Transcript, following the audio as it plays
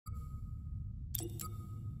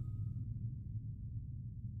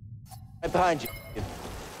Right behind you.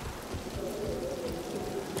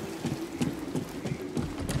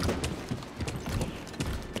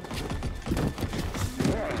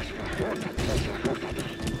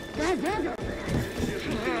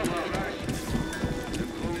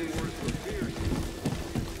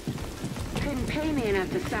 Couldn't pay me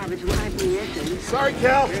enough to salvage live munitions. Sorry,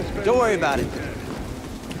 Cal. Don't worry about it.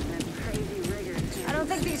 I don't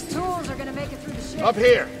think these tools are gonna make it through the ship. Up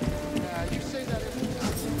here. You say that every time.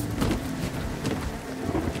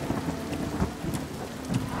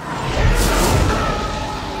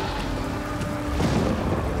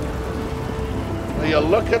 Will you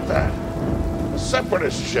look at that? A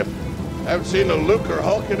separatist ship. Haven't seen a Luke or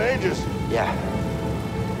Hulk in ages. Yeah.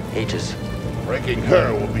 Ages. Breaking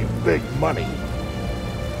her will be big money.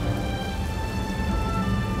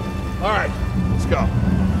 All right, let's go.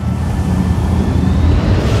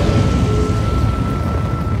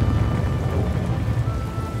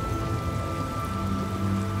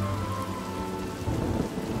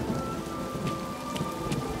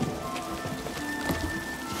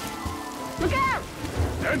 Look out!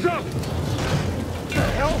 Heads up! What the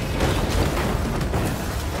hell?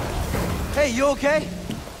 Hey, you okay?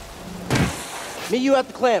 Meet you at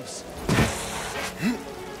the clamps.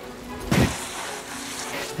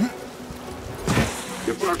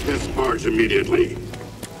 Depart this barge immediately.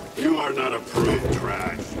 You are not approved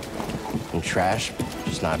trash. I'm trash,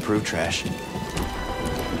 just not approved trash.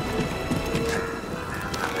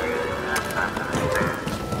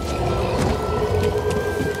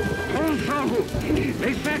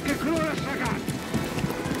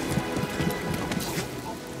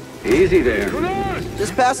 Easy there.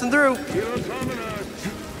 Just passing through.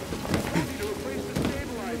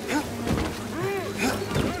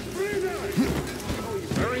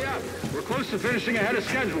 Hurry up. We're close to finishing ahead of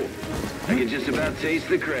schedule. I can just about taste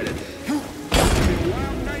the credits. It's a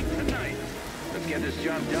wild night tonight. Let's get this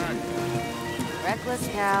job done. Reckless,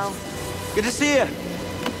 Cal. Good to see you.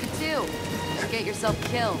 You too. Don't get yourself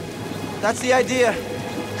killed. That's the idea.